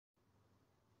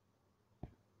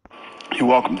You're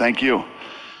welcome. Thank you.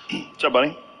 What's up,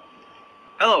 buddy?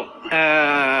 Hello.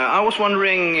 I was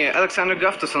wondering, Alexander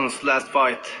Gustafsson's last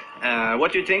fight.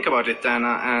 What do you think about it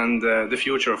and the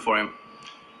future for him?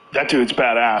 That dude's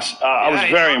badass. I was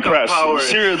very impressed.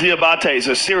 Cyril Diabate is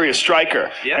a serious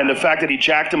striker. Yeah. And the fact that he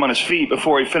jacked him on his feet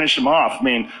before he finished him off, I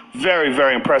mean, very,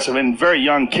 very impressive. And very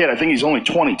young kid. I think he's only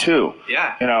 22.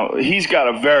 Yeah. You know, he's got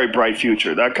a very bright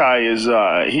future. That guy is,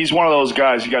 he's one of those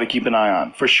guys you got to keep an eye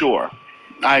on, for sure.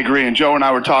 I agree, and Joe and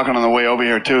I were talking on the way over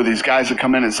here too. These guys that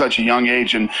come in at such a young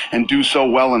age and do so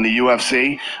well in the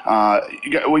UFC,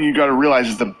 what you got to realize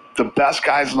is the best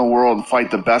guys in the world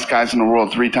fight the best guys in the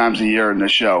world 3 times a year in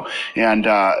this show. And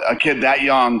a kid that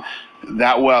young,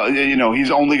 that well, you know,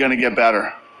 he's only going to get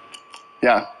better.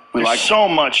 Yeah. There's so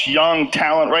much young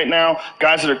talent right now,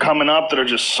 guys that are coming up that are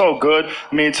just so good.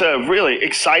 I mean, it's a really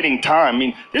exciting time. I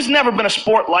mean, there's never been a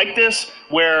sport like this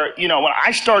where, you know, when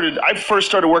I first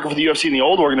started working for the UFC in the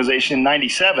old organization in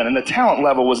 '97, and the talent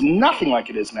level was nothing like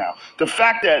it is now. The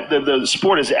fact that the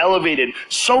sport is elevated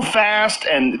so fast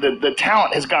and the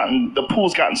talent has gotten, the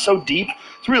pool's gotten so deep,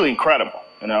 it's really incredible.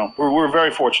 You know, we're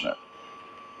very fortunate.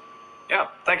 Yeah,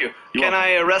 thank you. Can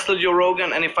I wrestle Joe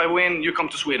Rogan, and if I win, you come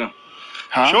to Sweden?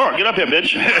 Huh? Sure, get up here,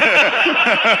 bitch.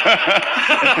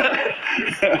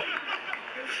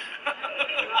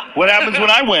 What happens when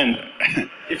I win?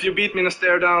 If you beat me in a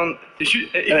stare down... If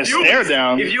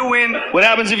you win... What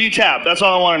happens if you tap? That's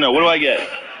all I want to know. What do I get?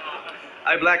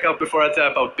 I black out before I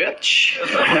tap out, bitch.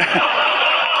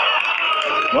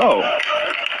 Whoa.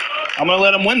 I'm going to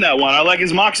let him win that one. I like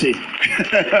his moxie.